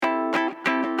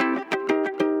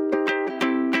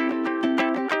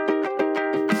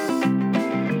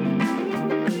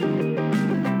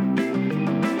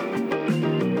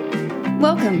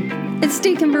Welcome. It's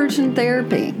Deconversion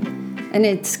Therapy, and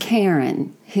it's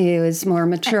Karen, who is more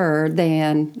mature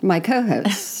than my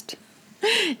co-host.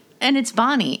 And it's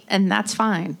Bonnie, and that's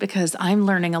fine, because I'm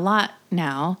learning a lot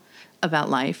now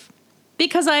about life,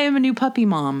 because I am a new puppy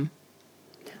mom.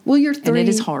 Well, you're it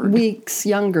is hard. weeks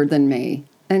younger than me,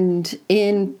 and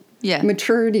in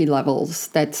maturity levels,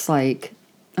 that's like,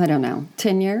 I don't know,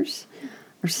 10 years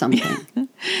or something.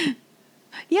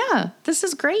 Yeah, this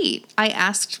is great. I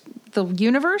asked the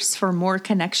universe for more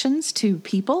connections to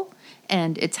people,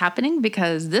 and it's happening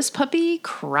because this puppy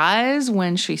cries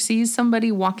when she sees somebody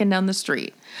walking down the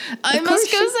street. I must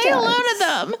go say hello to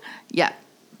them. Yeah,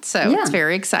 so it's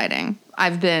very exciting.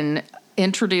 I've been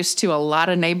introduced to a lot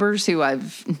of neighbors who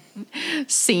I've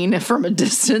seen from a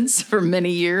distance for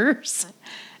many years,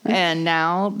 and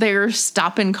now they're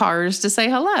stopping cars to say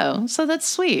hello, so that's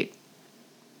sweet.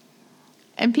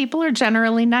 And people are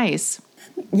generally nice.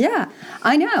 Yeah,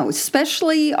 I know,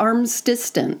 especially arm's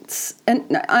distance. And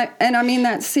I mean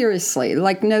that seriously,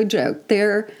 like no joke.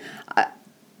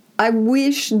 I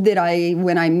wish that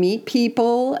when I meet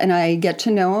people and I get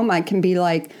to know them, I can be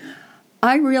like,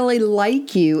 I really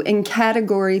like you in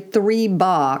category 3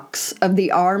 box of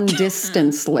the arm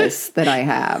distance list that I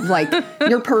have. Like,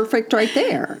 you're perfect right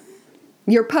there.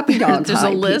 Your puppy dog There's high,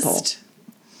 a list.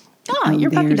 People. Oh,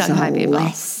 your puppy dog high, people.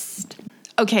 List.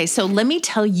 Okay, so let me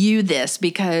tell you this,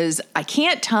 because I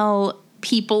can't tell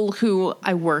people who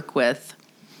I work with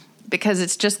because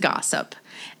it's just gossip.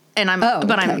 And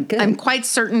I'm quite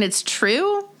certain it's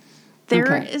true.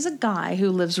 There is a guy who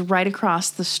lives right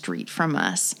across the street from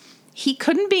us. He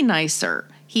couldn't be nicer.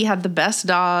 He had the best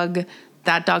dog.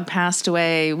 That dog passed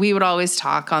away. We would always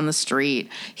talk on the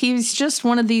street. He's just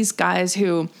one of these guys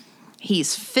who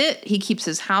he's fit. He keeps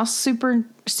his house super,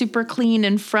 super clean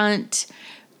in front.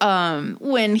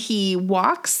 When he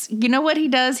walks, you know what he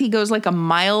does? He goes like a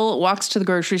mile, walks to the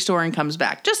grocery store and comes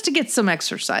back just to get some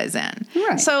exercise in.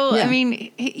 Right. So, I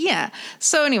mean, yeah.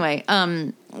 So anyway,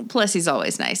 plus he's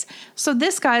always nice. So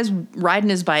this guy's riding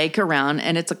his bike around,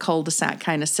 and it's a cul-de-sac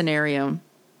kind of scenario.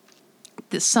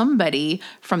 Somebody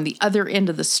from the other end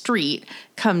of the street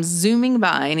comes zooming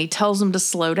by, and he tells him to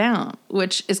slow down,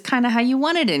 which is kind of how you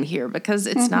want it in here because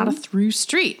it's not a through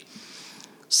street.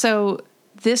 So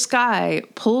this guy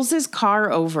pulls his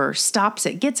car over, stops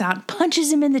it, gets out,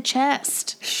 punches him in the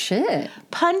chest. Shit.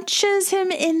 Punches him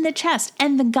in the chest.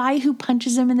 And the guy who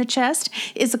punches him in the chest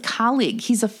is a colleague.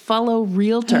 He's a fellow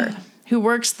realtor who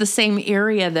works the same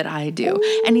area that I do.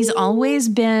 Ooh. And he's always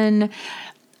been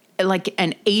like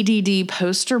an ADD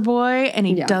poster boy, and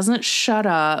he doesn't shut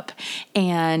up.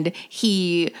 And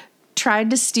he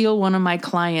tried to steal one of my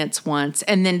clients once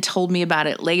and then told me about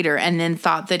it later and then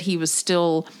thought that he was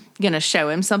still going to show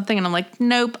him something. And I'm like,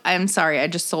 nope, I'm sorry. I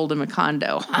just sold him a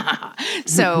condo.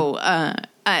 So,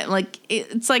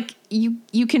 it's like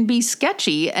you can be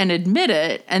sketchy and admit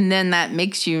it, and then that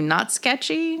makes you not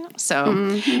sketchy. So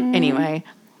anyway,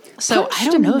 so I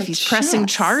don't know if he's pressing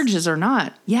charges or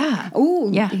not. Yeah.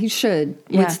 Oh, yeah. He should.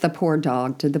 Yeah. What's the poor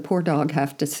dog? Did the poor dog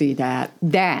have to see that?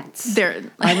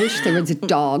 I wish there was a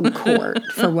dog court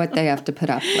for what they have to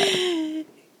put up with.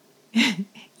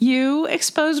 You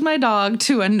exposed my dog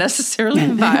to unnecessary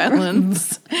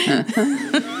violence.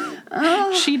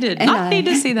 She did not need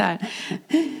to see that.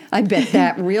 I bet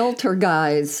that realtor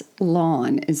guy's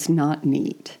lawn is not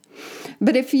neat.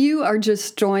 But if you are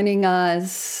just joining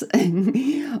us,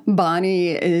 Bonnie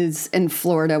is in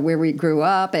Florida where we grew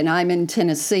up, and I'm in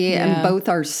Tennessee, and both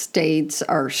our states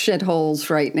are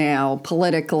shitholes right now,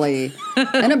 politically,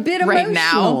 and a bit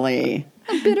emotionally.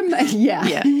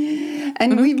 Yeah.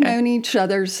 And we've known each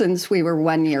other since we were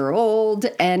 1 year old,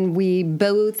 and we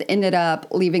both ended up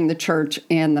leaving the church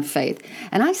and the faith.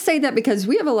 And I say that because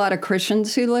we have a lot of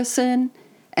Christians who listen,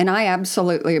 and I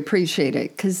absolutely appreciate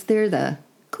it because they're the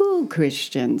cool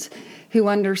Christians who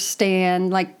understand,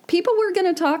 like, people we're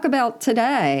going to talk about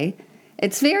today,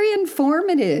 it's very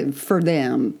informative for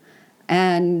them.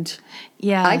 And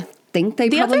I think they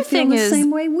probably feel the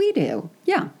same way we do.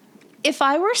 Yeah. If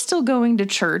I were still going to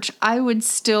church, I would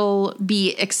still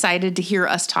be excited to hear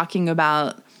us talking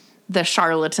about the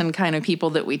charlatan kind of people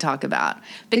that we talk about.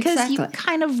 Because you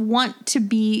kind of want to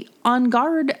be on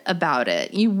guard about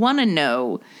it. You want to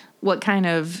know what kind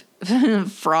of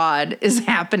fraud is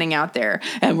happening out there.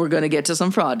 And we're going to get to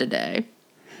some fraud today.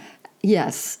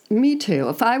 Yes, me too.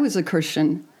 If I was a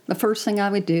Christian, the first thing I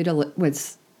would do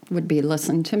would be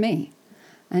listen to me.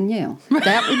 And you.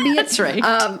 That would be That's right.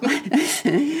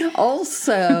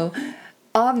 Also,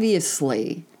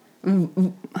 obviously,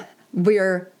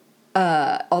 we're,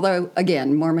 although,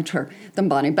 again, more mature than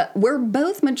Bonnie, but we're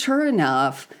both mature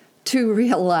enough to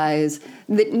realize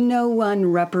that no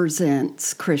one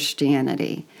represents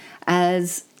Christianity,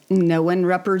 as no one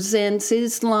represents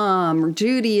Islam or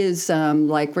Judaism.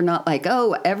 Like, we're not like,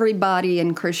 oh, everybody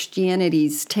in Christianity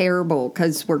is terrible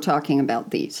because we're talking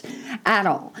about these at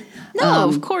all. No,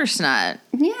 of course not.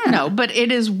 Yeah. No, but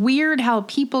it is weird how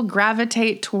people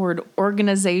gravitate toward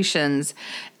organizations,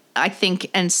 I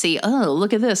think, and see, oh,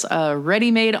 look at this, a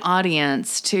ready-made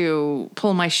audience to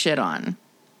pull my shit on.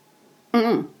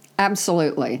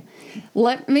 Absolutely.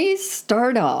 Let me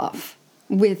start off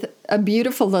with a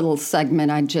beautiful little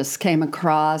segment I just came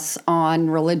across on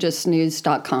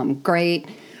religiousnews.com. Great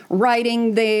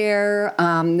writing there.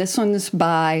 This one's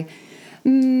by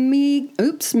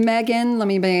Megan, let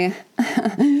me be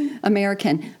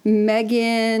American,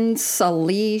 Megan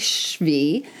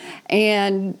Salishvi.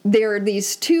 And there are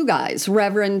these two guys,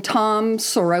 Reverend Tom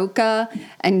Soroka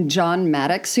and John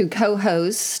Maddox, who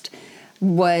co-host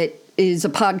what is a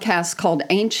podcast called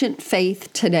Ancient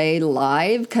Faith Today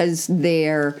Live, because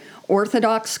they're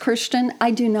Orthodox Christian.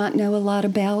 I do not know a lot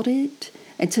about it.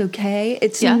 It's okay.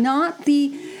 It's not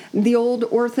the old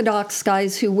Orthodox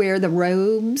guys who wear the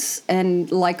robes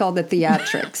and like all the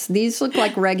theatrics. These look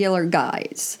like regular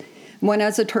guys. One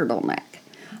has a turtleneck.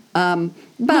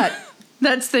 But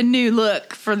that's the new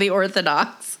look for the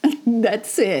Orthodox.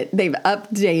 That's it. They've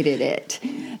updated it.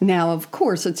 Now, of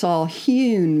course, it's all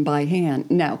hewn by hand.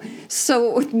 No.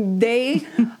 So they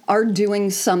are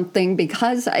doing something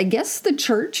because I guess the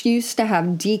church used to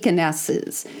have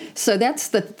deaconesses. So that's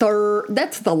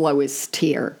the lowest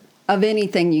tier of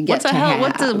anything you get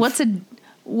have. What's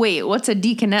a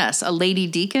deaconess? A lady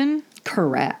deacon?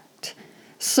 Correct.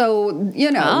 So,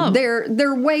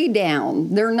 they're way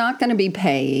down. They're not going to be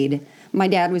paid. My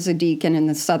dad was a deacon in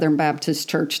the Southern Baptist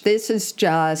Church. This is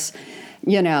just,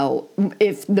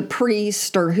 if the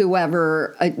priest or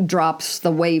whoever drops the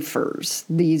wafers,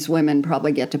 these women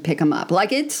probably get to pick them up.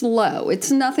 Like, it's low. It's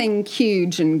nothing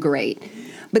huge and great.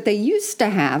 But they used to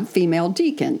have female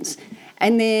deacons.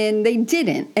 And then they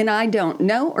didn't. And I don't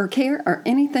know or care or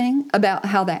anything about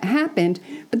how that happened.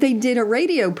 But they did a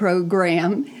radio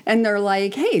program and they're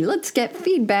like, hey, let's get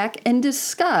feedback and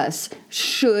discuss.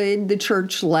 Should the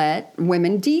church let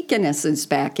women deaconesses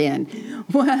back in?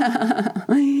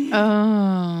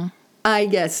 Oh. I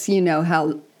guess you know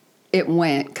how it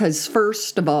went. Because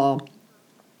first of all,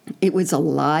 it was a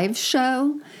live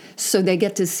show. So they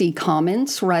get to see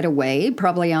comments right away,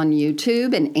 probably on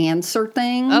YouTube, and answer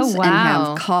things. Oh, wow. And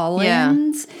have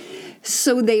call-ins. Yeah.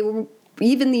 So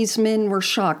even these men were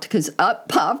shocked because up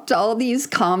popped all these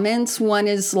comments. One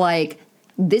is like,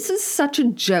 this is such a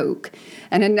joke.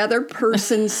 And another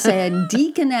person said,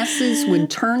 deaconesses would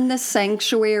turn the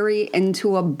sanctuary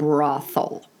into a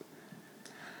brothel.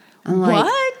 I'm like,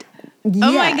 what? Yes.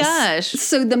 Oh, my gosh.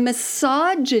 So the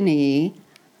misogyny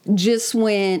just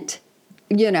went...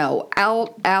 out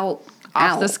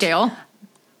off the scale.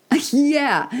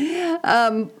 Yeah.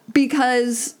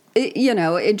 Because,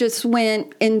 it just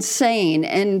went insane.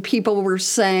 And people were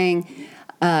saying,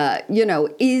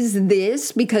 is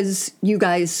this because you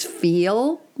guys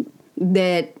feel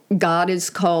that God is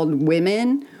called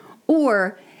women?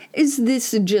 Or is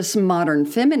this just modern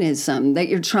feminism that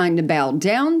you're trying to bow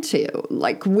down to?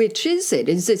 Like, which is it?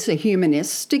 Is this a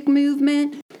humanistic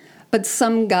movement? But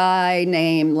some guy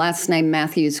last name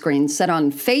Matthews Green, said on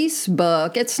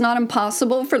Facebook, it's not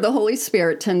impossible for the Holy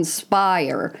Spirit to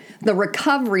inspire the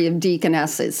recovery of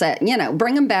deaconesses, that,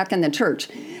 bring them back in the church.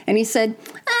 And he said,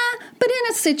 but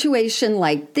in a situation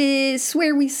like this,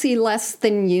 where we see less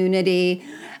than unity,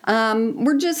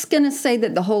 we're just going to say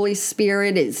that the Holy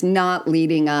Spirit is not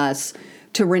leading us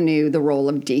to renew the role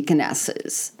of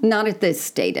deaconesses. Not at this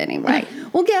state, anyway.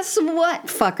 Well, guess what,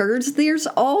 fuckers? There's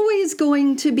always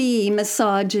going to be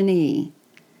misogyny.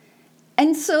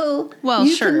 And so... Well,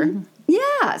 sure.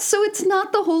 So it's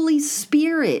not the Holy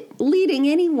Spirit leading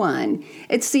anyone.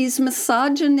 It's these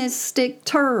misogynistic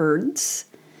turds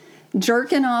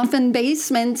jerking off in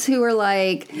basements who are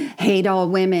like, hate all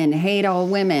women.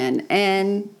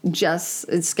 And just,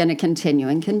 it's going to continue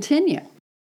and continue.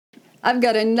 I've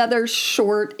got another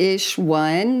short-ish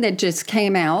one that just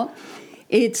came out.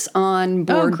 It's on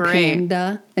Board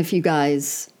Panda, if you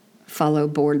guys follow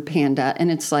Board Panda. And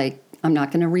it's like, I'm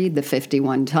not going to read the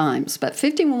 51 times, but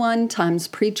 51 times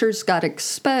preachers got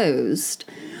exposed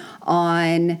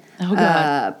on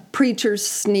Preachers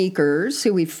Sneakers,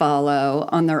 who we follow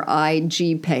on their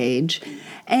IG page.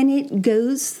 And it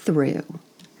goes through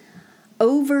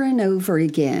over and over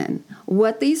again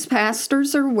what these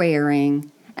pastors are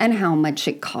wearing and how much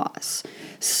it costs.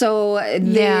 So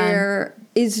there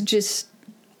is just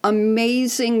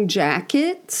amazing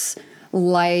jackets,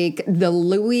 like the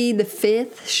Louis V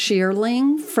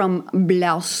shearling from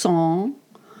Blasson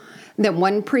that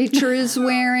one preacher is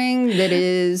wearing that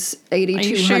is $8,200. Are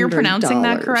you sure you're pronouncing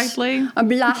that correctly? A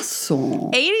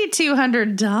Blasson.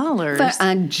 $8,200 for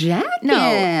a jacket. No.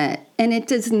 And it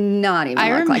does not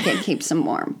even look like it keeps them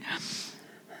warm.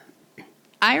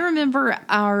 I remember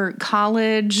our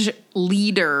college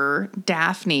leader,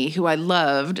 Daphne, who I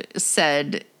loved,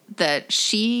 said that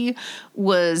she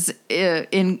was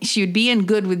she would be in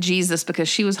good with Jesus because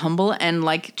she was humble, and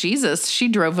like Jesus, she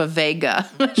drove a Vega,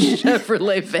 a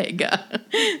Chevrolet Vega.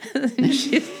 And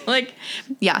she's like,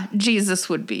 yeah, Jesus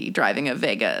would be driving a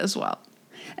Vega as well.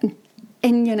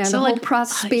 And, you know, So, the like, whole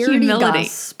prosperity humility.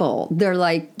 gospel, they're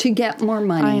like, to get more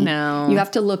money, I know. you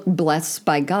have to look blessed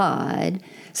by God.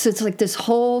 So it's like this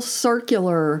whole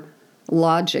circular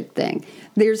logic thing.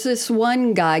 There's this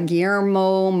one guy,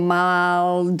 Guillermo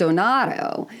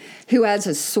Maldonado, who has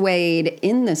a suede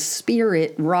in the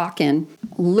spirit rockin'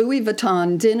 Louis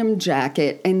Vuitton denim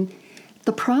jacket. And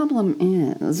the problem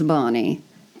is, Bonnie,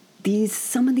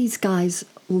 some of these guys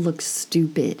look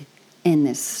stupid in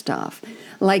this stuff.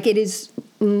 Like, it is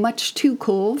much too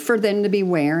cool for them to be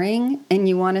wearing. And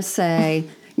you want to say,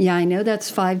 yeah, I know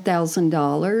that's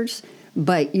 $5,000,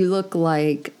 but you look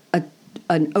like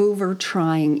an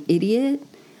over-trying idiot.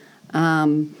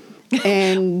 And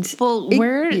Well,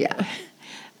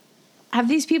 have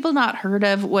these people not heard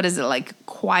of, what is it, like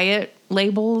quiet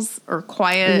labels or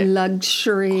quiet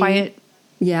luxury? Quiet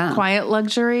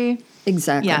luxury?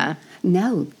 Exactly. Yeah.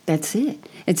 No, that's it.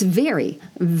 It's very,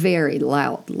 very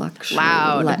loud luxury,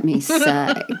 let me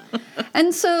say.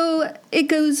 And so it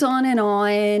goes on.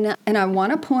 And I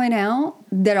want to point out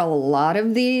that a lot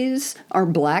of these are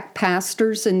black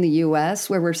pastors in the U.S.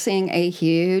 where we're seeing a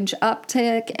huge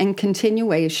uptick and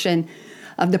continuation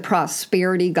of the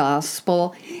prosperity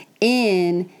gospel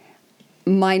in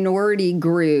minority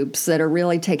groups that are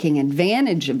really taking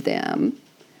advantage of them.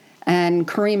 And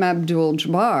Kareem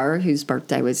Abdul-Jabbar, whose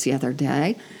birthday was the other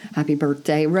day, happy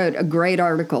birthday, wrote a great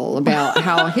article about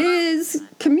how his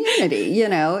community, you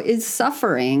know, is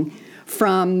suffering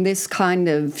from this kind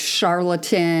of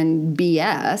charlatan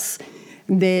BS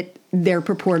that they're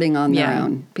purporting on their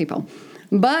own people.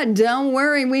 But don't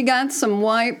worry, we got some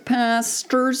white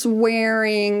pastors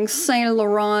wearing Saint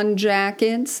Laurent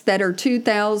jackets that are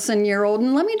 2,000-year-old.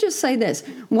 And let me just say this.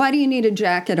 Why do you need a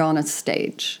jacket on a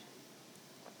stage?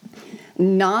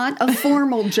 Not a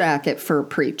formal jacket for a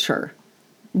preacher.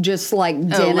 Just like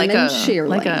denim and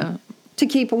shearling. To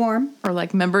keep warm. Or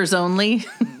like members only.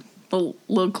 A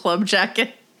little club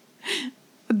jacket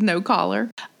with no collar.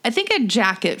 I think a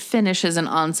jacket finishes an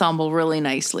ensemble really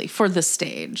nicely for the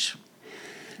stage.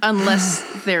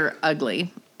 Unless they're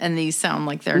ugly. And these sound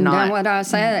like they're not. That's what I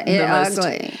said. It's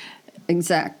ugly.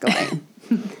 Exactly.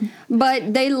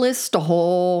 But they list a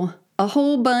whole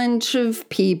bunch of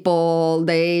people.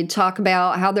 They talk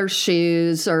about how their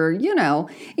shoes are, you know,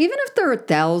 even if they're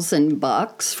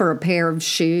 $1,000 for a pair of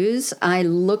shoes, I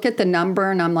look at the number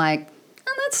and I'm like,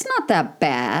 oh, that's not that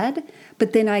bad.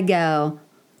 But then I go,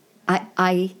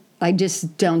 I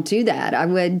just don't do that.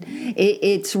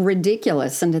 It's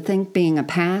ridiculous. And to think being a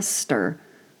pastor,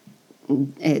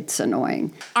 it's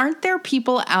annoying. Aren't there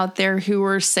people out there who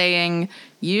are saying,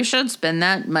 you should spend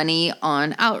that money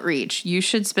on outreach. You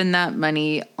should spend that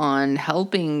money on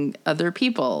helping other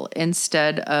people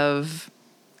instead of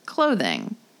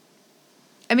clothing.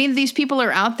 I mean, these people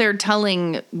are out there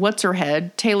telling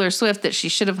what's-her-head, Taylor Swift, that she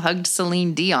should have hugged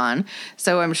Celine Dion.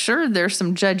 So I'm sure there's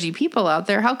some judgy people out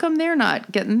there. How come they're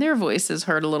not getting their voices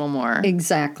heard a little more?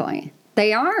 Exactly.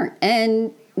 They aren't.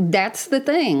 And that's the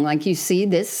thing. Like, you see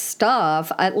this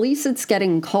stuff, at least it's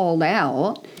getting called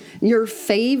out. Your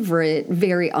favorite,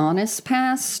 very honest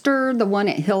pastor, the one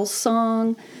at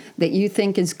Hillsong that you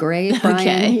think is great,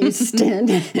 Brian Houston.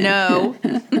 No,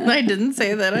 I didn't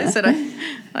say that. I said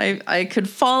I could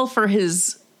fall for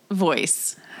his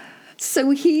voice. So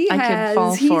he's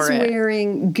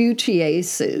wearing Gucci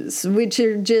Aces, which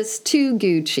are just too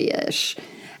Gucci-ish.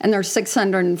 And they're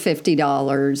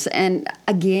 $650. And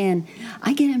again,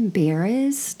 I get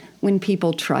embarrassed when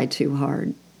people try too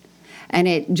hard. And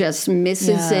it just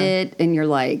misses it. And you're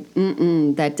like,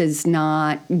 that does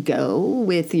not go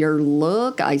with your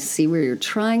look. I see where you're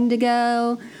trying to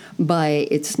go, but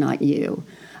it's not you.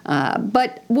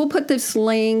 But we'll put this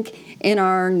link in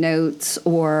our notes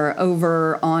or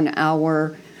over on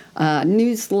our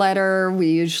newsletter.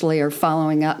 We usually are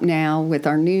following up now with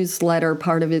our newsletter.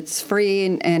 Part of it's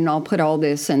free, and I'll put all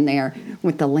this in there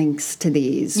with the links to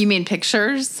these. You mean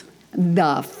pictures?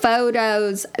 The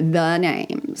photos, the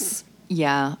names.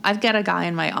 Yeah, I've got a guy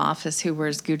in my office who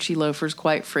wears Gucci loafers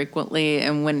quite frequently,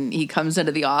 and when he comes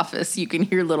into the office, you can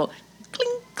hear little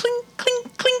clink, clink,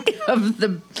 clink, clink of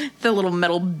the little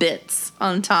metal bits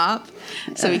on top.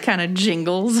 So he kind of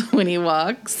jingles when he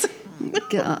walks.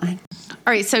 God. All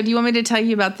right, so do you want me to tell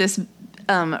you about this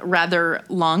rather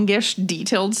longish,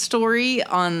 detailed story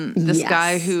on this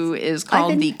guy who is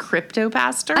called the Crypto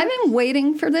Pastor? I've been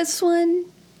waiting for this one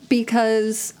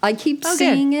because I keep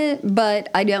seeing it, but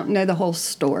I don't know the whole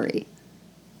story.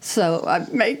 So I'm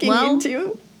making you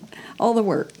do all the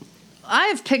work.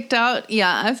 I've picked out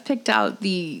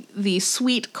the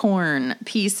sweet corn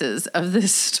pieces of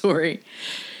this story.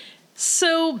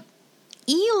 So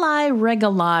Eli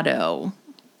Regalado,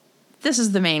 this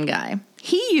is the main guy.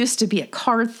 He used to be a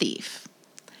car thief.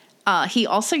 He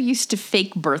also used to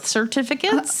fake birth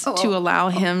certificates to allow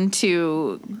him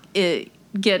to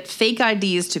get fake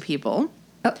IDs to people.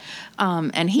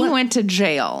 And he went to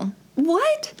jail.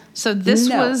 What? So this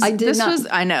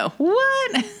I know.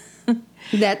 What?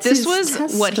 This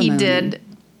was what he did.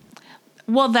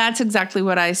 Well, that's exactly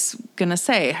what I was going to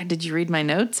say. Did you read my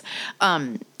notes?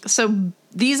 So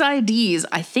these IDs,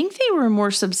 I think they were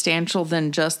more substantial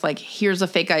than just like, here's a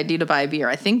fake ID to buy beer.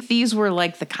 I think these were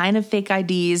like the kind of fake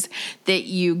IDs that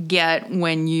you get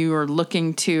when you are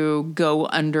looking to go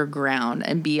underground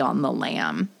and be on the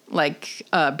lam, like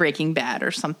Breaking Bad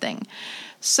or something.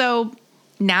 So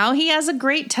now he has a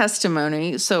great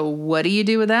testimony. So what do you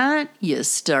do with that? You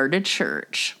start a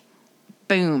church.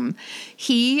 Boom.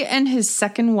 He and his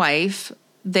second wife,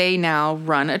 they now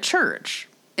run a church.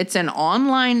 It's an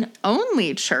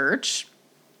online-only church.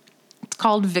 It's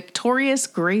called Victorious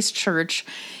Grace Church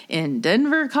in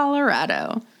Denver,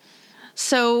 Colorado.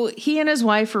 So he and his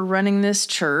wife are running this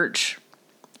church,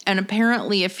 and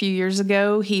apparently a few years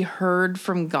ago, he heard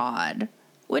from God,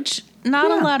 which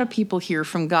not a lot of people hear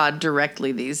from God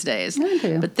directly these days.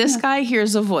 But this guy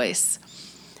hears a voice.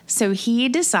 So he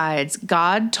decides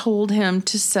God told him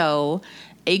to sell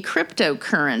a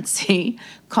cryptocurrency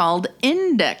called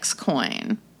Index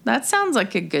Coin. That sounds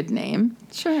like a good name.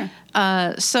 Sure.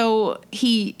 So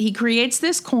he creates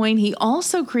this coin. He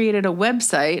also created a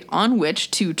website on which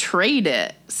to trade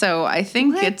it. So I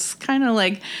think it's kind of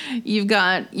like you've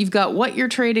got what you're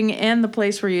trading and the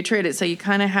place where you trade it. So you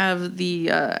kind of have the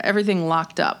everything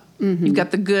locked up. Mm-hmm. You've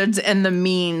got the goods and the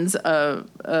means of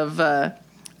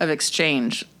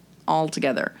exchange all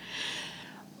together.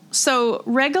 So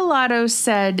Regalado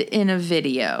said in a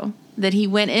video that he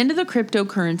went into the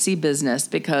cryptocurrency business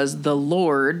because the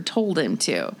Lord told him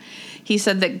to. He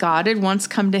said that God had once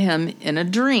come to him in a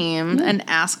dream and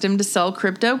asked him to sell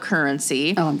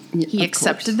cryptocurrency. He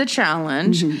accepted the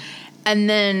challenge. Mm-hmm. And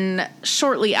then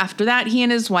shortly after that, he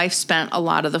and his wife spent a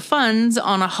lot of the funds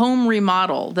on a home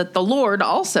remodel that the Lord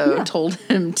also told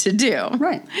him to do.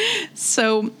 Right.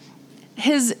 So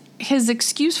his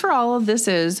excuse for all of this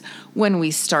is, when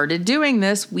we started doing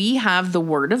this, we have the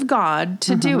word of God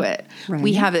to do it. Right.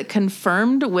 We have it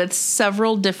confirmed with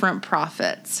several different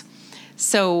prophets.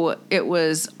 So it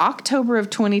was October of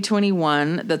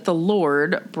 2021 that the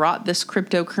Lord brought this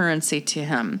cryptocurrency to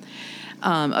him.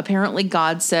 Apparently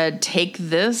God said, take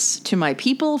this to my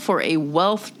people for a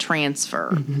wealth transfer.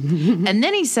 And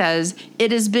then he says,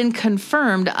 it has been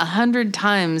confirmed 100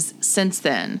 times since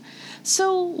then.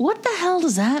 So what the hell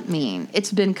does that mean?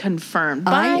 It's been confirmed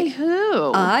by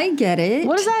who? I get it.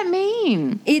 What does that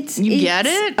mean? You get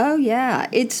it? Oh, yeah.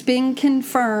 It's been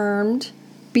confirmed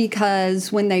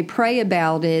because when they pray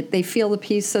about it, they feel the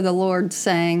peace of the Lord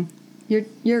saying,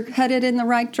 you're headed in the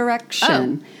right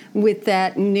direction with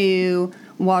that new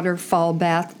waterfall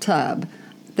bathtub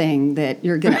thing that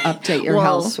you're going to update your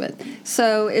house with.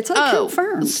 So it's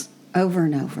confirmed over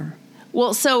and over.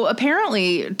 Well, so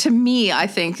apparently, to me, I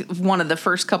think one of the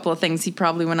first couple of things he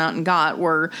probably went out and got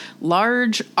were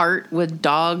large art with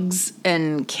dogs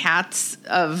and cats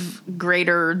of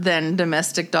greater than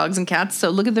domestic dogs and cats. So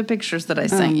look at the pictures that I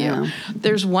sent you.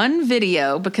 There's one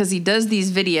video, because he does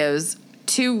these videos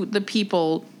to the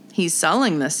people he's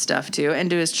selling this stuff to and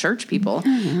to his church people.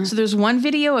 Mm-hmm. So there's one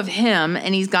video of him,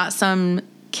 and he's got some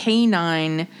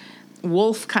canine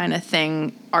wolf kind of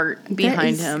thing art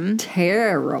behind him.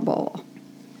 Terrible.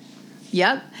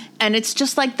 Yep. And it's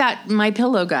just like that My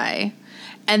Pillow guy.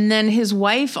 And then his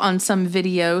wife on some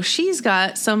video, she's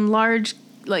got some large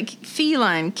like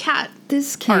feline cat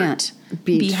this can't art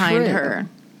be behind true. her.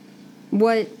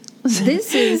 What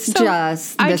this is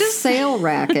just the sale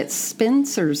rack at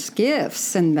Spencer's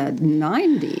Gifts in the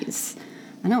 90s.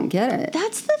 I don't get it.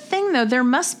 That's the thing, though. There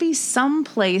must be some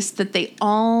place that they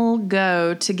all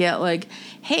go to get, like,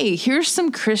 hey, here's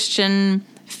some Christian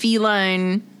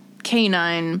feline,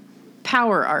 canine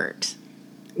power art.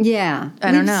 Yeah.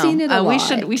 I don't know. Seen it a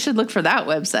lot. We should look for that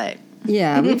website.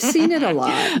 Yeah, we've seen it a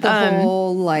lot. The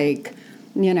whole, like,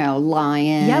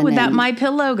 lion. Yeah, with that My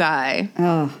Pillow guy.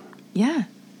 Oh. Yeah.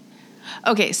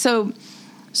 Okay, so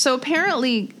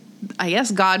apparently, I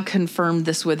guess God confirmed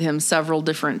this with him several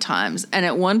different times. And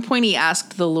at one point he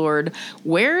asked the Lord,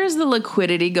 where is the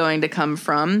liquidity going to come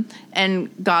from? And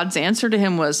God's answer to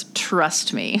him was,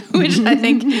 trust me, which I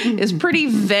think is pretty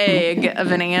vague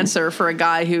of an answer for a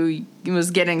guy who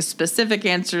was getting specific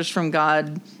answers from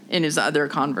God in his other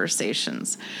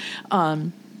conversations.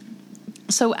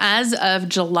 So as of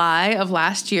July of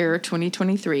last year,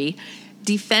 2023,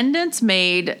 defendants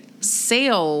made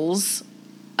sales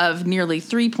of nearly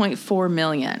 $3.4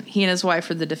 million. He and his wife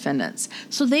are the defendants.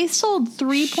 So they sold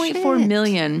 $3.4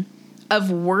 million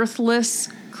of worthless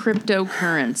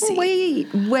cryptocurrency.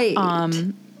 Wait. How?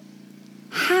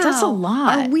 That's a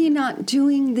lot. Are we not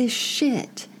doing this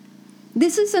shit?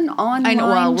 This is an online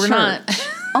we're church. Not.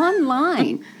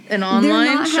 Online. An online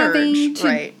They're not church. having to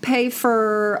right. pay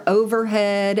for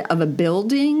overhead of a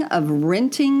building, of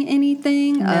renting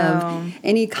anything, of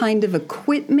any kind of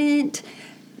equipment.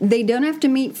 They don't have to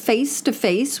meet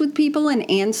face-to-face with people and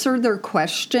answer their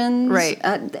questions. Right.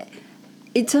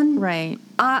 It's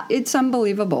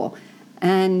unbelievable.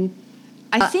 And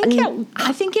I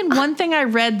think in one thing I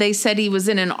read, they said he was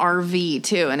in an RV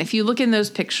too. And if you look in those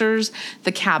pictures,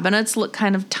 the cabinets look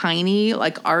kind of tiny,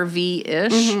 like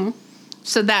RV-ish. Mm-hmm.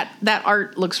 So that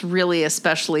art looks really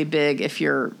especially big if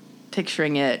you're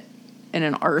picturing it in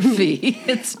an RV.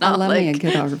 It's not like me a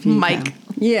good RV. Mike.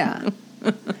 Yeah.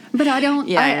 But I don't,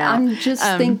 I'm just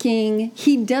thinking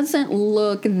he doesn't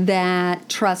look that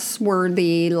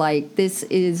trustworthy, like this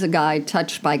is a guy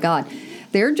touched by God.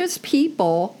 They're just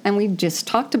people, and we just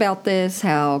talked about this,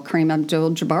 how Kareem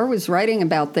Abdul-Jabbar was writing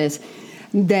about this,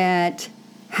 that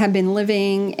have been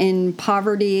living in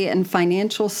poverty and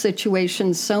financial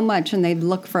situations so much, and they've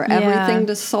looked for everything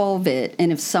to solve it.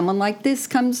 And if someone like this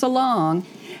comes along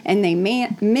and they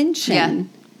mention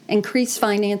increased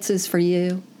finances for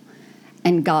you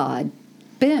and God,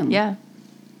 boom. Yeah.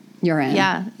 You're in.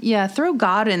 Yeah. Yeah. Throw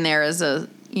God in there as a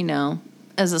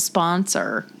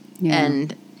sponsor. Yeah.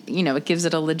 And, it gives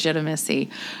it a legitimacy.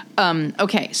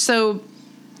 Okay. So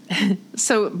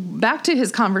back to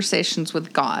his conversations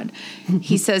with God.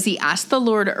 He says he asked the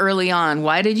Lord early on,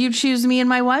 why did you choose me and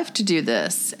my wife to do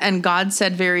this? And God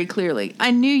said very clearly,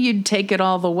 I knew you'd take it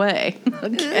all the way.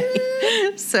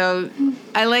 Okay. So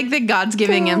I like that God's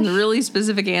giving him really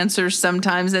specific answers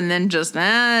sometimes and then just,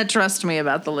 trust me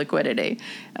about the liquidity.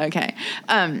 Okay.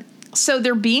 So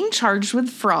they're being charged with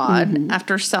fraud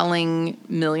after selling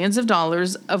millions of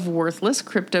dollars of worthless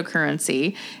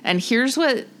cryptocurrency. And here's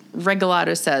what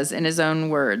Regalado says in his own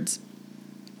words.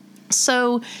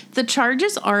 So the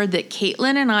charges are that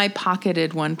Caitlin and I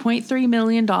pocketed $1.3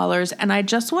 million, and I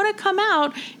just want to come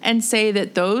out and say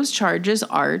that those charges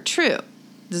are true.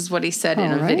 This is what he said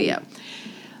in a video.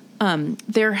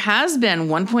 There has been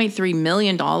 $1.3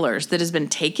 million that has been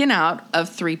taken out of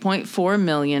 $3.4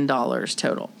 million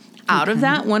total. Out of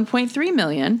that $1.3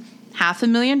 million,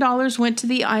 $500,000 went to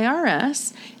the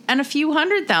IRS, and a few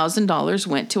 $100,000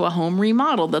 went to a home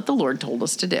remodel that the Lord told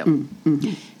us to do.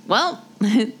 Mm-hmm. Well,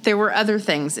 there were other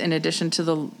things in addition to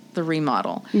the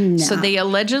remodel. No. So they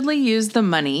allegedly used the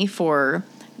money for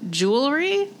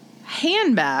jewelry,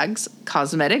 handbags,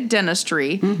 cosmetic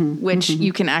dentistry, which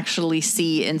you can actually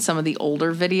see in some of the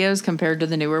older videos compared to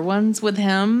the newer ones with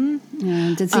him.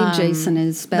 Yeah, to see Jason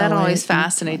is ballet. That always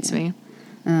fascinates me.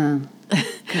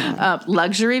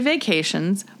 Luxury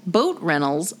vacations, boat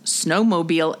rentals,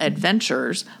 snowmobile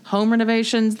adventures, home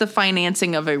renovations, the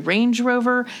financing of a Range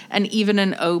Rover, and even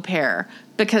an au pair,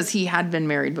 because he had been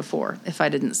married before, if I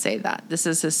didn't say that. This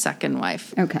is his second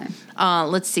wife. Okay.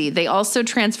 Let's see. They also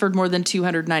transferred more than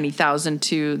 $290,000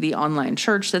 to the online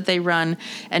church that they run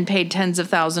and paid tens of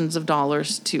thousands of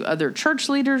dollars to other church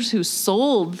leaders who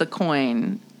sold the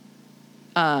Bitcoin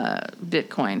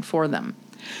for them.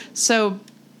 So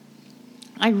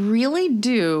I really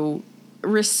do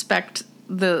respect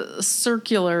the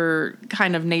circular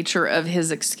kind of nature of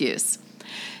his excuse.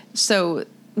 So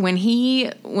when he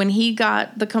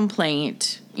got the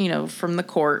complaint, from the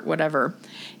court, whatever,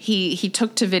 he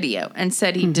took to video and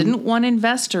said he didn't want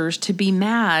investors to be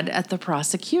mad at the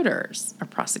prosecutors.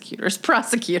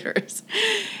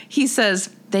 He says,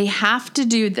 they have to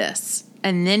do this.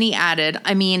 And then he added,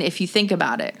 I mean, if you think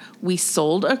about it, we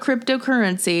sold a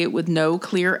cryptocurrency with no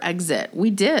clear exit. We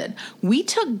did. We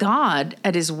took God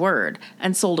at his word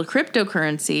and sold a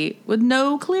cryptocurrency with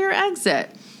no clear exit.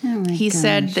 Oh my he gosh.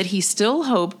 said that he still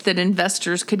hoped that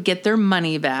investors could get their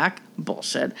money back.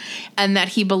 Bullshit. And that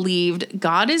he believed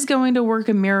God is going to work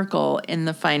a miracle in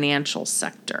the financial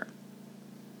sector.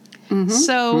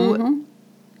 So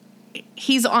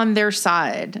he's on their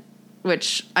side,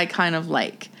 which I kind of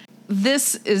like.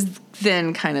 This is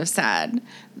then kind of sad.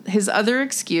 His other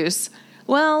excuse,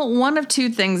 well, one of two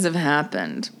things have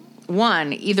happened.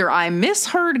 One, either I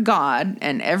misheard God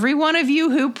and every one of you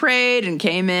who prayed and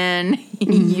came in,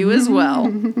 you as well.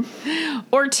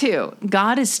 Or two,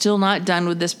 God is still not done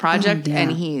with this project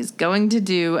and he's going to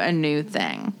do a new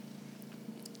thing.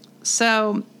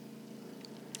 So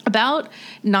about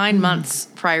 9 months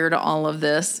prior to all of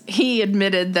this, he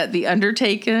admitted that the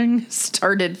undertaking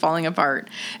started falling apart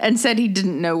and said he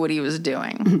didn't know what he was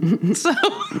doing.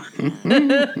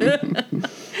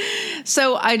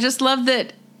 So I just love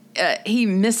that he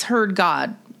misheard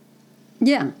God.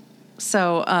 Yeah.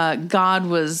 So God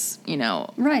was,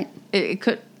 Right. It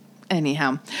could,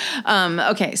 anyhow.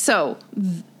 Okay, so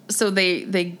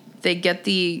they get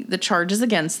the charges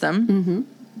against them. Mm-hmm.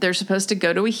 They're supposed to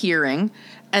go to a hearing.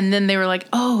 And then they were like,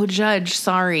 oh, judge,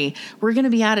 sorry, we're going to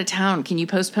be out of town. Can you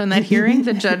postpone that hearing?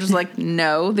 The judge was like,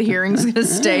 no, the hearing's going to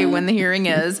stay when the hearing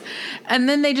is. And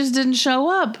then they just didn't show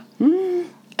up. And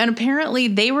apparently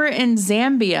they were in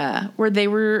Zambia where they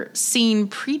were seen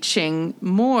preaching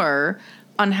more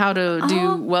on how to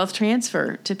do wealth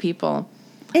transfer to people.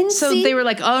 And so see, they were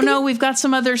like, oh, no, we've got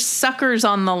some other suckers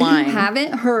on the line. You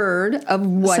haven't heard of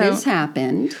what has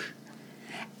happened.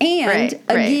 And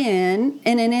again,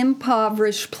 in an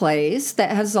impoverished place that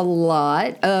has a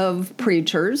lot of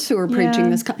preachers who are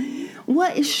preaching this.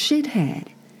 What is shithead?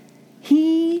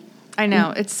 I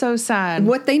know. It's so sad.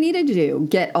 What they needed to do,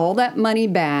 get all that money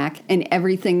back and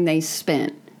everything they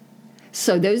spent.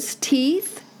 So those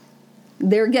teeth,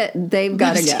 they've got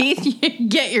to go. Teeth,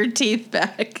 get your teeth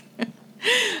back.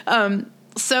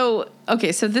 So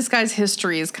this guy's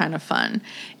history is kind of fun.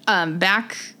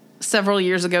 Back several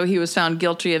years ago, he was found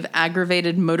guilty of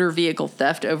aggravated motor vehicle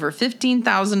theft over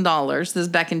 $15,000. This is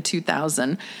back in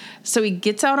 2000. So he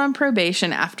gets out on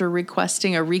probation after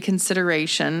requesting a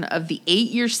reconsideration of the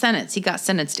 8-year sentence. He got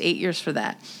sentenced to 8 years for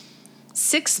that.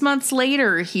 6 months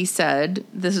later, he said,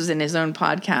 this was in his own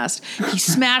podcast, he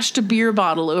smashed a beer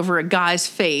bottle over a guy's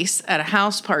face at a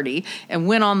house party and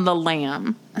went on the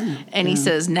lam. And he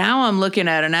says, now I'm looking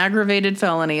at an aggravated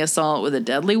felony assault with a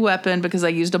deadly weapon because I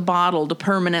used a bottle to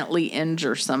permanently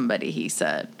injure somebody, he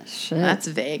said. Shit. That's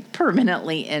vague.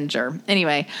 Permanently injure.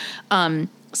 Anyway,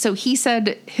 so he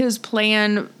said his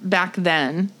plan back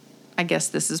then, I guess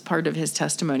this is part of his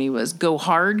testimony, was go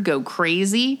hard, go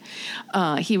crazy.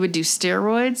 He would do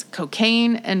steroids,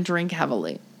 cocaine, and drink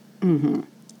heavily. Mm-hmm.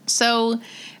 So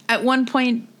at one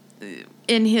point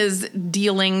in his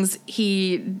dealings,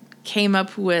 he came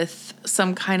up with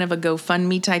some kind of a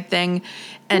GoFundMe type thing,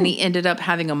 and he ended up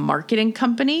having a marketing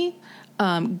company.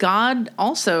 God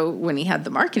also, when he had the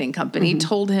marketing company,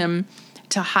 told him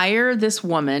to hire this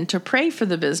woman to pray for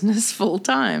the business full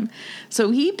time.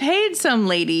 So he paid some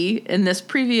lady in this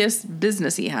previous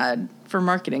business he had for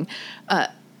marketing.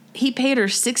 He paid her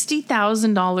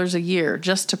 $60,000 a year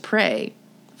just to pray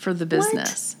for the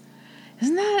business. What?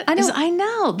 Isn't that? I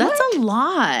know. That's a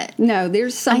lot. No,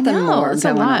 there's something more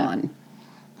going on.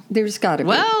 There's got to be.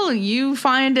 Well, you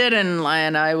find it, and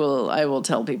I will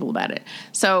tell people about it.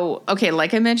 So, okay,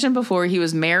 like I mentioned before, he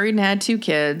was married and had 2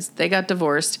 kids. They got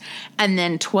divorced. And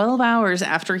then 12 hours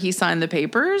after he signed the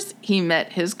papers, he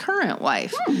met his current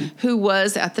wife, who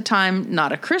was at the time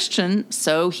not a Christian,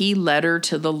 so he led her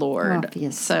to the Lord.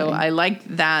 Obviously. So I like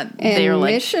that. They're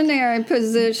missionary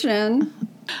position.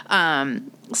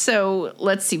 So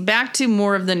let's see, back to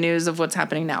more of the news of what's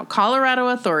happening now. Colorado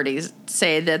authorities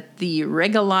say that the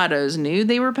Regalados knew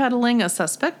they were peddling a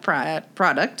suspect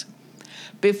product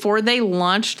before they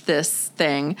launched this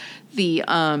thing.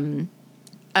 And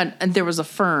there was a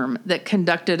firm that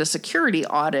conducted a security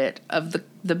audit of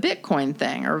the Bitcoin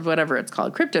thing, or whatever it's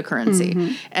called,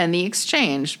 cryptocurrency, and the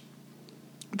exchange.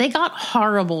 They got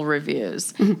horrible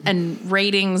reviews and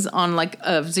ratings on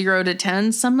of 0 to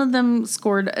 10. Some of them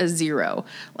scored a 0.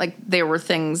 There were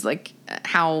things like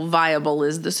how viable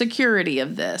is the security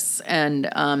of this, and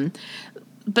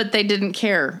but they didn't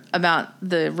care about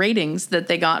the ratings that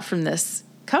they got from this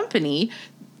company.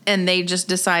 And they just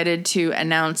decided to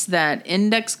announce that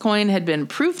Index Coin had been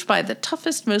approved by the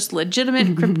toughest, most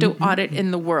legitimate crypto audit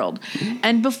in the world.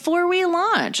 And before we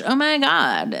launch, oh my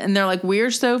God. And they're like,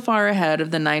 we're so far ahead of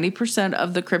the 90%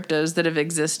 of the cryptos that have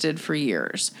existed for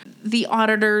years. The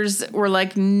auditors were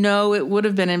like, no, it would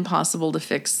have been impossible to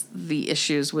fix the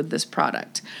issues with this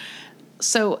product.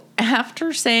 So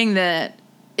after saying that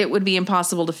it would be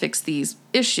impossible to fix these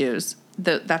issues,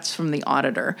 that's from the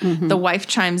auditor. The wife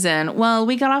chimes in, well,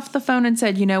 we got off the phone and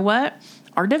said, you know what?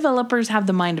 Our developers have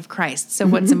the mind of Christ. So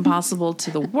what's impossible to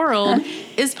the world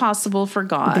is possible for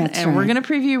God. That's and we're right. going to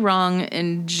prove you wrong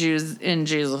in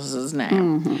Jesus'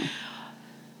 name.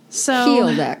 So Heal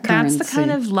that that's the currency.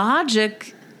 kind of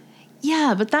logic.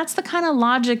 Yeah, but that's the kind of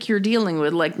logic you're dealing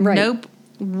with. Like, Right. nope,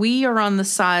 we are on the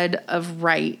side of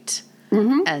right.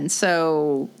 And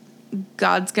so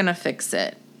God's going to fix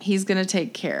it. He's going to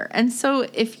take care. And so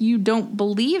if you don't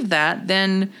believe that,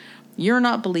 then you're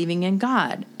not believing in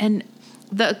God. And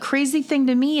the crazy thing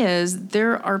to me is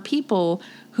there are people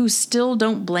who still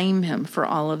don't blame him for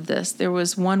all of this. There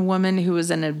was one woman who was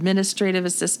an administrative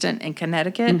assistant in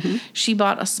Connecticut. She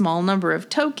bought a small number of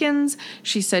tokens.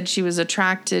 She said she was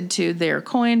attracted to their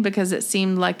coin because it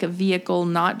seemed like a vehicle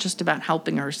not just about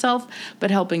helping herself,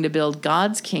 but helping to build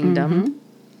God's kingdom.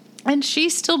 And she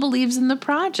still believes in the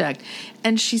project.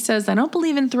 And she says, I don't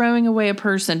believe in throwing away a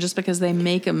person just because they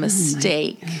make a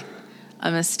mistake.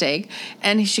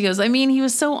 And she goes, I mean, he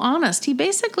was so honest. He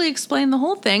basically explained the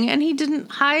whole thing, and he didn't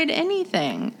hide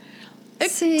anything.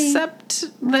 Except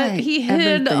that he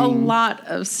hid a lot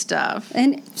of stuff.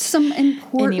 And some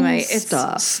important It's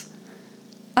stuff.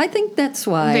 I think that's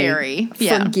why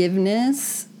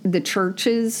forgiveness, the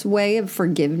church's way of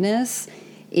forgiveness,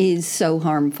 is so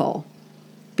harmful.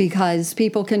 Because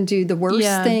people can do the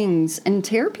worst things and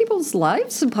tear people's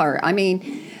lives apart. I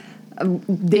mean,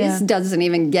 this doesn't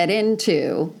even get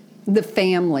into the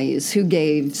families who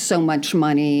gave so much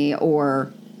money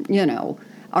or, you know,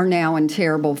 are now in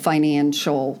terrible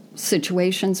financial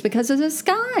situations because of this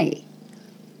guy.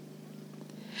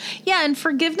 Yeah, and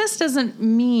forgiveness doesn't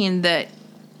mean that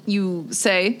you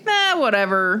say,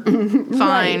 whatever,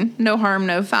 fine, no harm,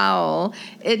 no foul.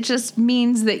 It just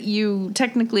means that you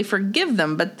technically forgive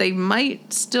them, but they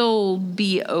might still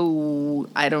be,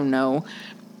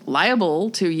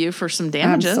 liable to you for some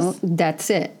damages. Absolutely. That's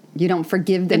it. You don't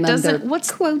forgive them of their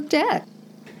quote debt.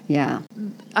 Yeah.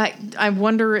 I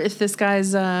wonder if this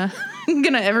guy's going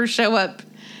to ever show up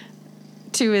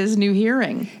to his new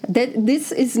hearing.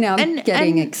 This is now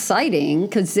getting exciting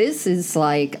because this is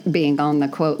like being on the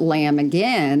quote lam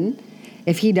again.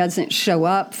 If he doesn't show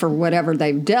up for whatever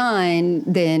they've done,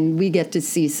 then we get to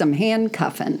see some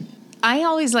handcuffing. I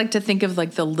always like to think of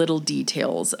like the little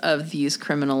details of these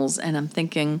criminals, and I'm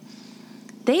thinking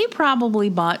they probably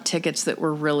bought tickets that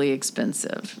were really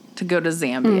expensive to go to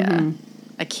Zambia.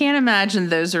 I can't imagine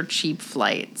those are cheap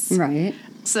flights. Right.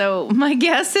 So my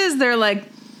guess is they're like,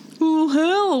 oh,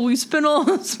 hell, we spent all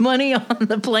this money on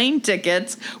the plane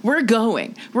tickets. We're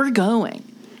going.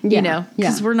 You know,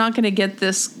 because we're not going to get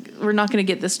this. We're not going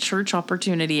to get this church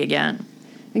opportunity again.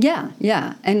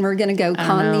 Yeah. And we're going to go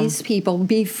con these people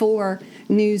before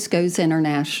news goes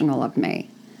international of me.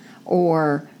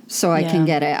 Or so I can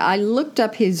get it. I looked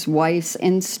up his wife's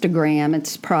Instagram.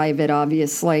 It's private,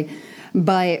 obviously.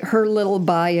 But her little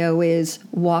bio is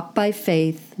walk by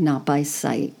faith, not by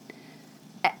sight.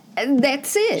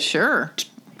 That's it. Sure.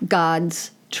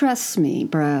 God's trust me,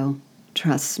 bro.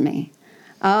 Trust me.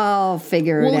 I'll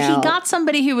figure it out. Well, he got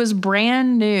somebody who was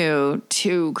brand new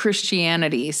to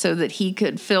Christianity so that he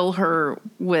could fill her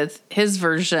with his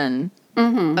version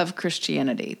of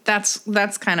Christianity. That's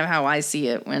kind of how I see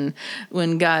it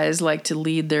when guys like to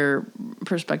lead their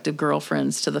prospective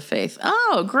girlfriends to the faith.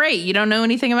 Oh, great. You don't know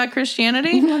anything about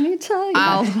Christianity? Let me tell you.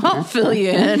 I'll fill you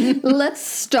in. Let's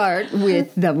start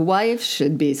with the wife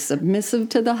should be submissive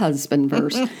to the husband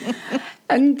verse.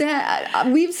 And that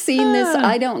we've seen this.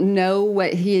 I don't know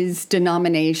what his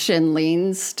denomination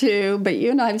leans to, but you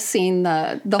and I've seen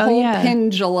the whole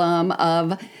pendulum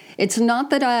of it's not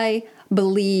that I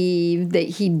believe that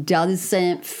he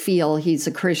doesn't feel he's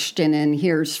a Christian and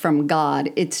hears from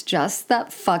God. It's just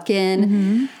that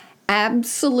fucking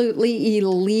absolutely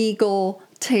illegal,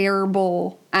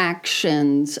 terrible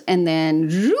actions, and then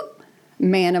zoop,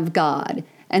 man of God.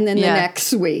 And then the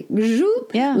next week,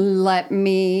 zoop, let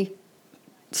me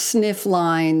sniff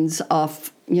lines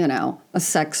off, a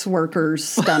sex worker's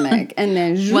stomach. And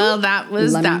then zoop, that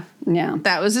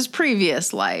was his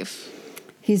previous life.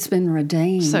 He's been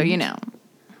redeemed. So,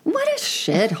 What a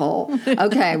shithole.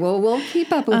 Okay, well, we'll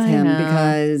keep up with him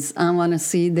because I want to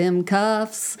see them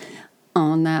cuffs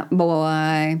on that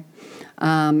boy.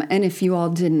 And if you all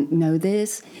didn't know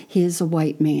this, he is a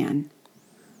white man.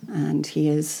 And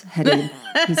he's in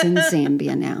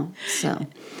Zambia now. So,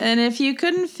 and if you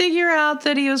couldn't figure out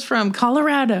that he was from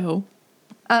Colorado,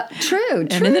 true.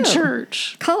 And in the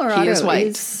church, Colorado he is white.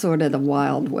 is sort of the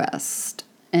Wild West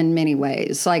in many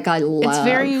ways. Like I love, it's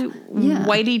very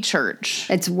whitey church.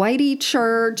 It's whitey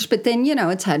church, but then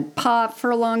it's had pot for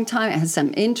a long time. It has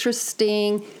some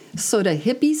interesting sort of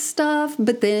hippie stuff,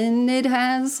 but then it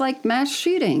has like mass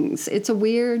shootings. It's a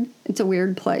weird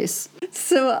place.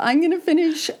 So I'm going to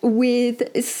finish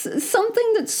with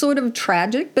something that's sort of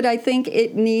tragic, but I think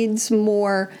it needs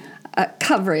more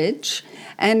coverage.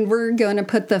 And we're going to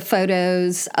put the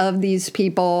photos of these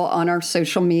people on our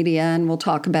social media, and we'll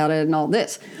talk about it and all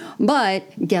this.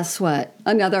 But guess what?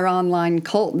 Another online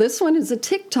cult. This one is a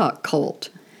TikTok cult.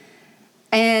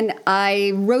 And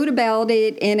I wrote about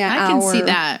it in I can see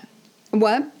that.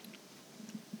 What?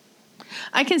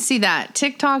 I can see that.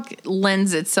 TikTok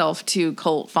lends itself to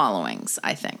cult followings,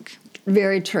 I think.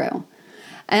 Very true.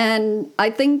 And I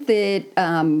think that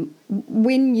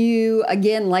when you,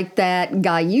 again, like that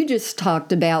guy you just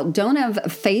talked about, don't have a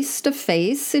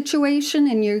face-to-face situation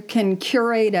and you can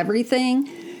curate everything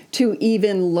to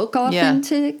even look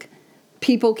authentic,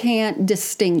 people can't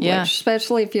distinguish,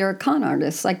 especially if you're a con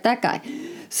artist like that guy.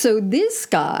 So this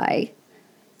guy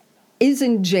is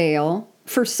in jail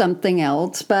for something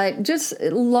else, but just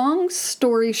long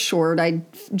story short, I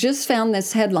just found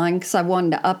this headline because I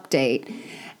wanted to update.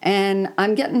 And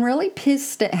I'm getting really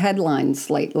pissed at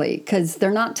headlines lately because they're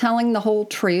not telling the whole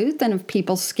truth. And if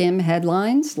people skim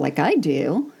headlines like I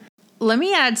do. Let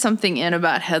me add something in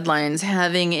about headlines.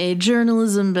 Having a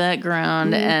journalism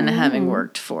background and having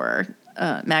worked for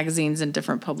magazines and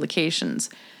different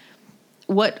publications,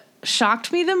 what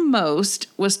shocked me the most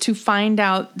was to find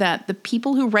out that the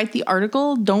people who write the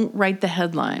article don't write the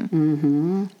headline.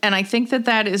 Mm-hmm. And I think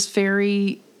that is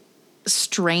very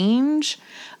strange.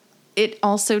 It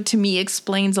also, to me,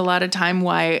 explains a lot of time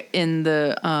why in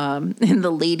the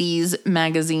ladies'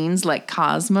 magazines like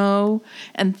Cosmo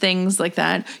and things like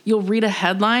that, you'll read a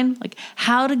headline like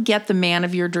 "How to Get the Man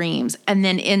of Your Dreams," and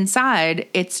then inside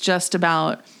it's just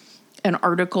about an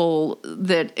article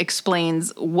that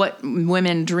explains what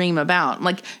women dream about.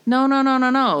 Like, no.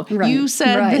 Right. You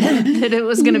said that it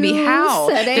was going to be how.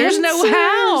 There's no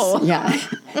how. Yeah.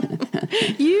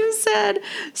 You said.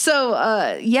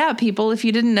 So, people, if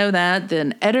you didn't know that,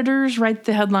 then editors write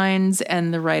the headlines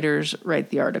and the writers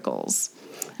write the articles.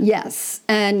 Yes.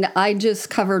 And I just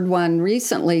covered one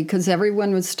recently because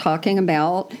everyone was talking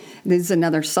about, this is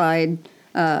another side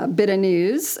bit of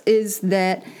news, is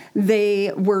that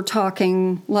they were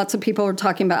talking, lots of people were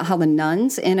talking about how the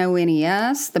nuns,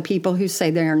 N-O-N-E-S, the people who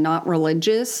say they are not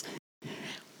religious.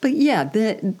 But yeah,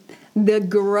 the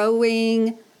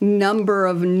growing number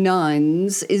of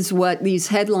nuns is what these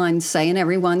headlines say, and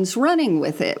everyone's running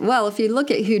with it. Well, if you look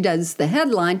at who does the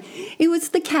headline, it was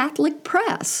the Catholic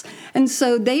press. And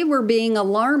so they were being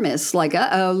alarmist, like,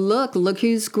 look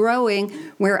who's growing,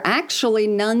 where actually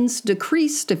nuns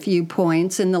decreased a few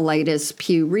points in the latest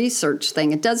Pew Research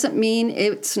thing. It doesn't mean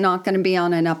it's not going to be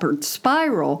on an upward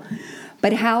spiral,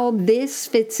 but how this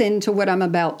fits into what I'm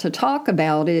about to talk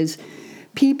about is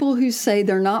people who say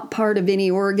they're not part of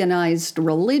any organized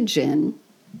religion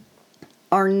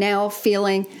are now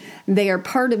feeling they are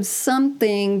part of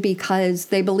something because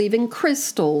they believe in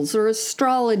crystals or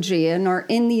astrology and are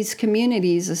in these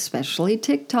communities, especially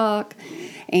TikTok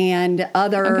and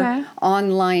other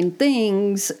online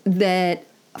things that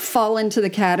fall into the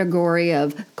category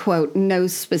of, quote, no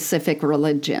specific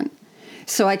religion.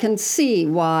 So I can see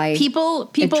why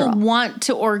people want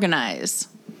to organize.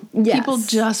 Yes. People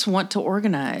just want to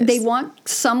organize. They want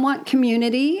somewhat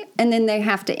community, and then they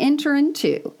have to enter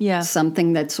into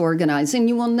something that's organized. And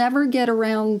you will never get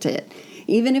around it.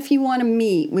 Even if you want to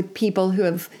meet with people who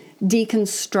have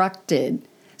deconstructed,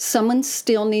 someone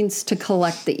still needs to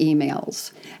collect the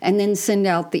emails and then send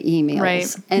out the emails.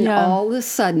 Right. And all of a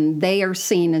sudden, they are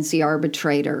seen as the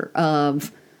arbitrator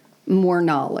of more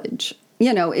knowledge.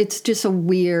 You know, it's just a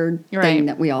weird thing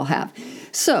that we all have.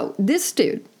 So this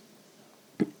dude,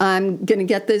 I'm going to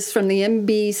get this from the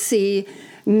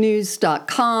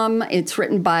NBCnews.com. It's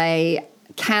written by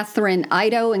Catherine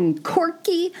Ido and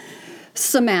Corky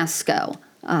Samasco.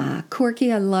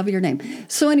 Corky, I love your name.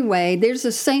 So anyway, there's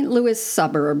a St. Louis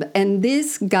suburb, and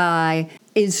this guy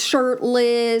is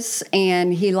shirtless,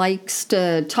 and he likes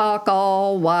to talk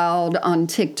all wild on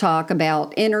TikTok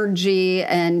about energy.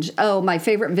 And, my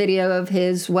favorite video of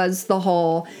his was the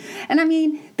whole. And I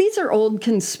mean, these are old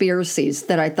conspiracies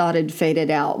that I thought had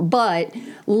faded out. But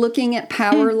looking at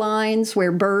power lines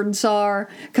where birds are,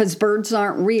 because birds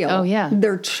aren't real. Oh, yeah.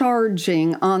 They're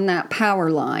charging on that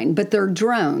power line, but they're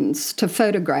drones to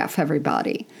photograph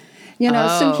everybody.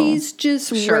 So he's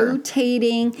just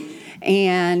rotating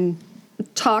and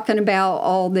talking about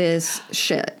all this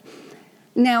shit.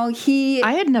 Now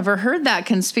I had never heard that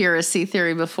conspiracy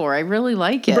theory before. I really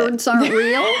like it. Birds aren't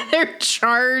real? They're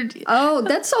charged. Oh,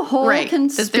 that's a whole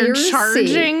conspiracy. That they're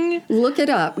charging. Look it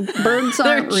up. Birds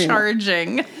aren't real. They're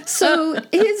charging. So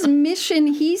his mission,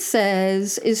 he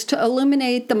says, is to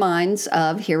illuminate the minds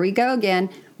of, here we go again,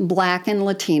 Black and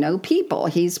Latino people.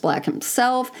 He's Black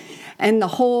himself. And the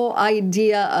whole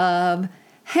idea of,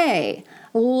 hey,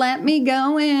 let me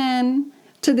go in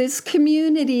to this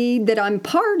community that I'm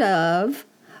part of,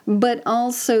 but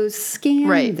also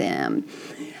scam them.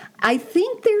 I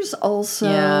think there's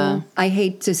also, I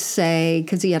hate to say,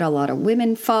 because he had a lot of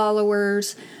women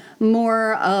followers,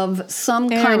 more of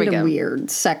some kind of weird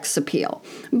sex appeal.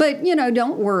 But,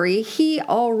 don't worry. He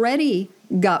already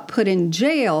got put in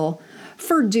jail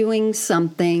for doing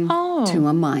something to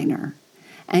a minor.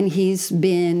 And he's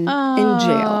been in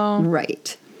jail.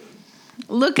 Right.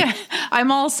 I'm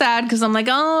all sad because I'm like,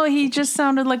 he just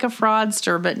sounded like a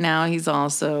fraudster, but now he's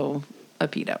also a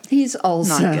pedo. He's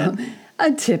also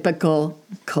a typical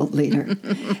cult leader.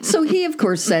 So he, of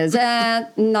course, says,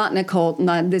 not in a cult,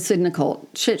 this isn't a cult,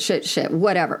 shit,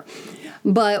 whatever.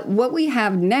 But what we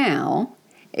have now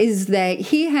is that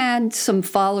he had some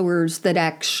followers that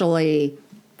actually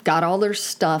got all their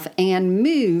stuff and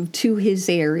moved to his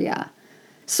area.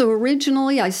 So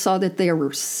originally I saw that there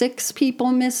were 6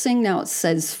 people missing. Now it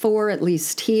says 4, at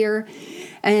least here.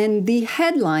 And the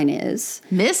headline is...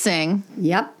 Missing?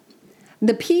 Yep.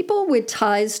 The people with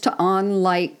ties to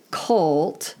on-like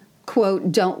cult,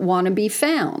 quote, don't want to be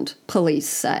found, police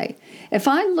say. If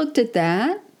I looked at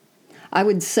that, I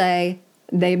would say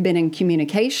they've been in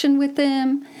communication with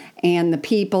them, and the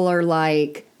people are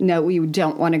like, no, we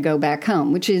don't want to go back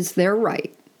home, which is their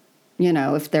right,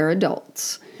 if they're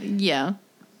adults. Yeah.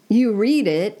 You read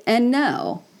it, and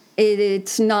no,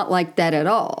 it's not like that at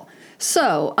all.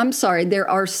 So, I'm sorry, there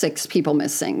are 6 people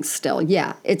missing still.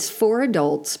 Yeah, it's 4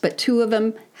 adults, but 2 of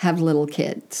them have little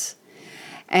kids.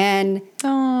 And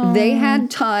they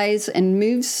had ties and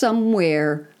moved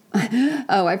somewhere.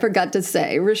 Oh, I forgot to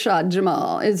say, Rashad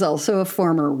Jamal is also a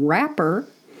former rapper,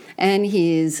 and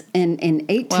he's in an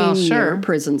 18-year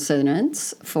prison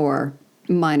sentence for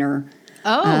minor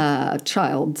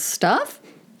child stuff.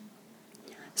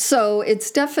 So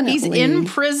it's definitely... He's in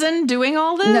prison doing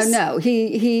all this? No.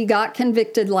 He got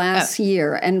convicted last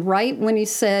year. And right when he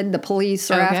said the police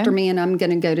are after me and I'm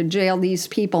going to go to jail, these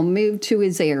people moved to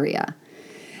his area.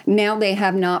 Now they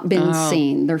have not been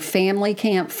seen. Their family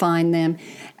can't find them.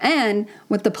 And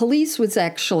what the police was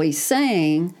actually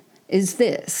saying is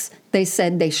this. They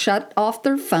said they shut off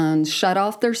their phones, shut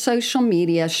off their social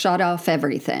media, shut off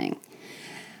everything.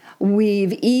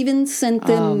 We've even sent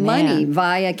them money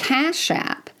via Cash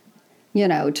App,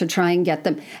 to try and get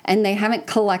them. And they haven't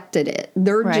collected it.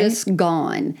 They're just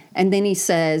gone. And then he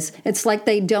says, it's like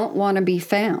they don't want to be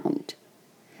found.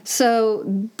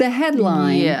 So the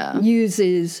headline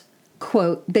uses,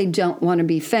 quote, they don't want to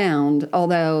be found,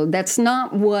 although that's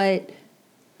not what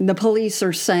the police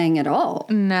are saying at all.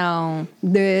 No.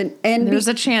 There's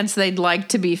a chance they'd like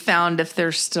to be found if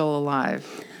they're still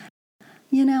alive.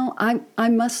 I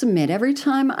must admit, every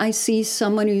time I see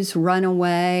someone who's run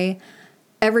away,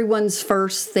 everyone's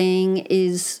first thing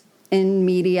is in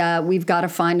media, we've got to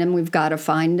find them,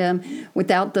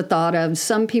 without the thought of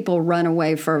some people run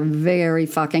away for a very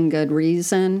fucking good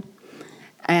reason.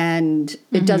 And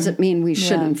it doesn't mean we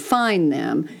shouldn't find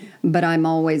them, but I'm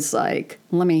always like,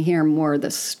 let me hear more of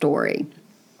the story.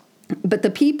 But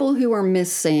the people who are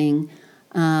missing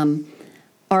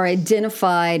are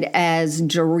identified as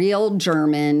Jareel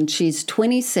German. She's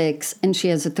 26, and she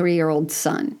has a 3-year-old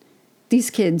son. These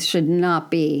kids should not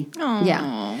be. Aww.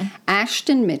 Yeah.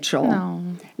 Ashton Mitchell. No.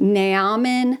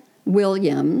 Naaman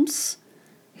Williams,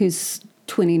 who's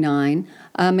 29.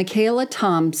 Michaela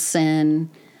Thompson.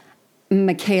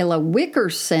 Michaela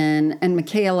Wickerson. And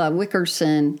Michaela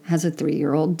Wickerson has a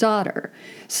 3-year-old daughter.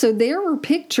 So there were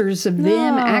pictures of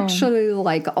them actually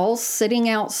all sitting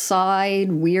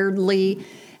outside weirdly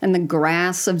in the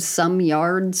grass of some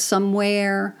yard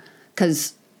somewhere,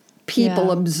 because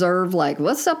people observe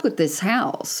what's up with this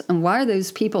house and why are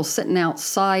those people sitting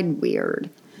outside weird?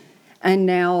 And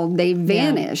now they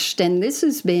vanished, and this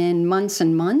has been months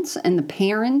and months, and the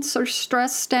parents are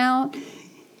stressed out.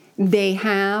 They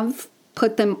have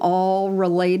put them all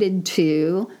related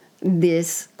to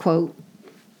this, quote,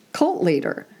 cult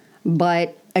leader.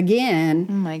 But again,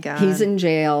 Oh my God. he's in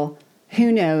jail.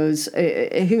 Who knows?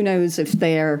 Who knows if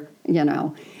they're,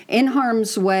 in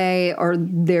harm's way or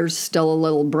they're still a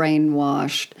little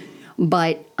brainwashed.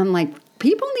 But I'm like,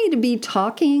 people need to be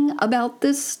talking about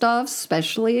this stuff,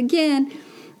 especially again,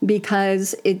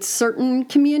 because it's certain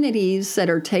communities that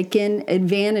are taken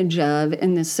advantage of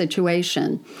in this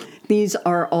situation. These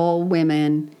are all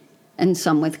women and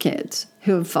some with kids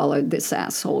who have followed this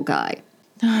asshole guy.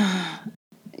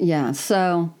 Yeah,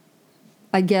 so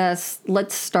I guess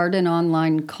let's start an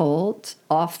online cult.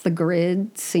 Off the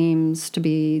grid seems to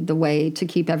be the way to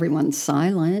keep everyone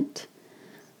silent.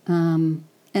 And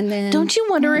then, don't you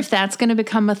wonder if that's going to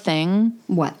become a thing?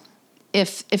 What?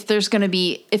 If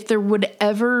there would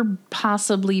ever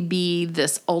possibly be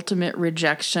this ultimate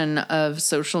rejection of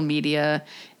social media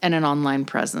and an online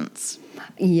presence.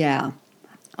 Yeah.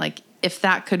 Like, if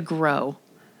that could grow.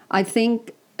 I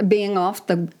think being off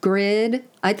the grid,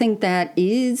 I think that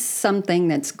is something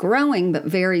that's growing, but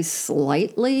very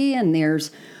slightly. And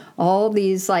there's all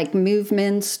these like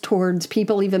movements towards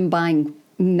people even buying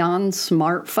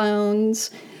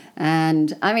non-smartphones.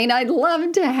 And I mean, I'd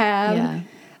love to have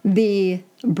the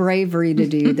bravery to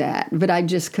do that, but I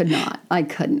just could not. I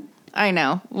couldn't. I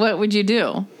know. What would you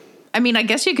do? I mean, I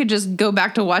guess you could just go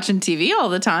back to watching TV all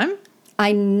the time.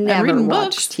 I never reading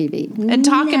watch books TV. And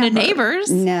talking to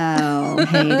neighbors. No,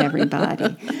 hate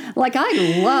everybody. Like, I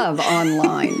love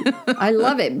online. I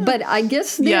love it. But I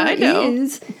guess there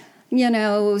is,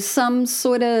 some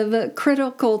sort of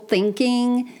critical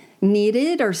thinking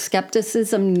needed or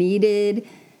skepticism needed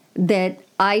that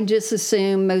I just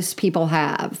assume most people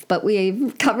have. But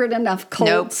we've covered enough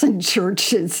cults and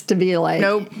churches to be like,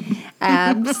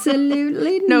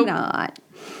 absolutely not.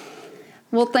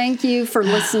 Well, thank you for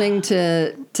listening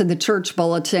to the Church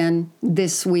Bulletin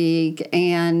this week.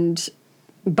 And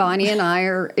Bonnie and I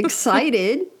are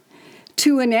excited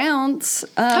to announce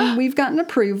we've gotten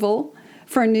approval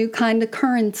for a new kind of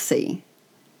currency.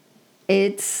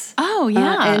 It's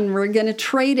and we're going to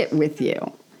trade it with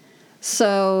you.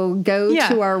 So go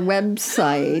to our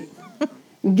website,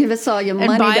 give us all your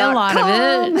money. And buy a lot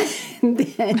of it.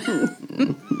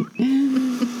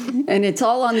 And it's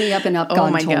all on the up and up. Oh,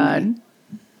 my God.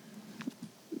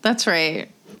 That's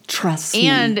right. Trust me.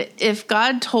 And if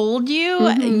God told you,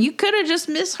 you could have just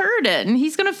misheard it, and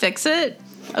he's going to fix it.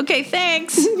 Okay,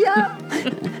 thanks. Yep.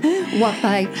 Walk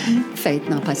by faith,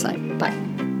 not by sight. Bye.